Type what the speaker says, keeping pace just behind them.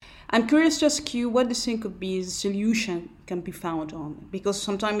I'm curious to ask you, what do you think could be the solution can be found on? Because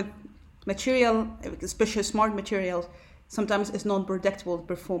sometimes material, especially smart materials, sometimes it's not predictable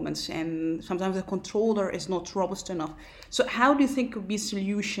performance, and sometimes the controller is not robust enough. So how do you think could be a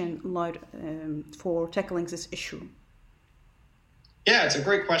solution like, for tackling this issue? Yeah, it's a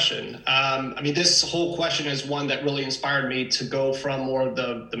great question. This whole question is one that really inspired me to go from more of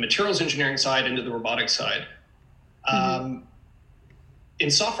the materials engineering side into the robotics side. In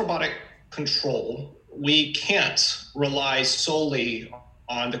soft robotic control, we can't rely solely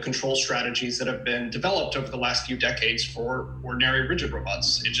on the control strategies that have been developed over the last few decades for ordinary rigid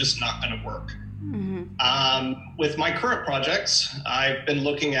robots. It's just not going to work. With my current projects, I've been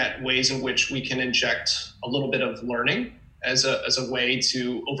looking at ways in which we can inject a little bit of learning as a way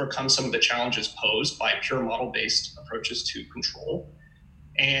to overcome some of the challenges posed by pure model-based approaches to control.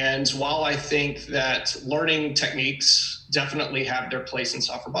 And while I think that learning techniques definitely have their place in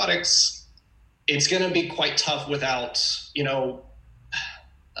soft robotics, it's going to be quite tough without,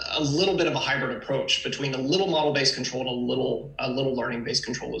 a little bit of a hybrid approach between a little model-based control and a little learning-based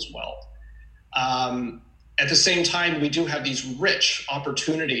control as well. At the same time, we do have these rich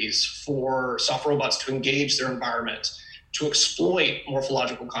opportunities for soft robots to engage their environment, to exploit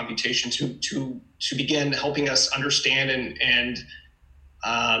morphological computation, to begin helping us understand and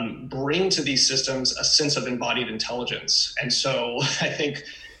bring to these systems a sense of embodied intelligence. And so I think,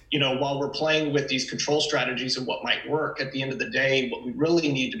 while we're playing with these control strategies and what might work, at the end of the day, what we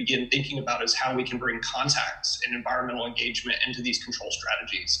really need to begin thinking about is how we can bring context and environmental engagement into these control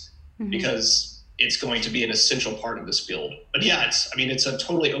strategies, because it's going to be an essential part of this field. But yeah, it's a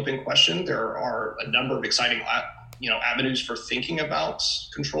totally open question. There are a number of exciting avenues for thinking about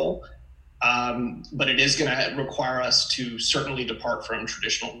control. But it is going to require us to certainly depart from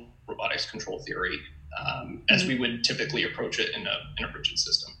traditional robotics control theory as we would typically approach it in a rigid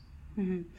system.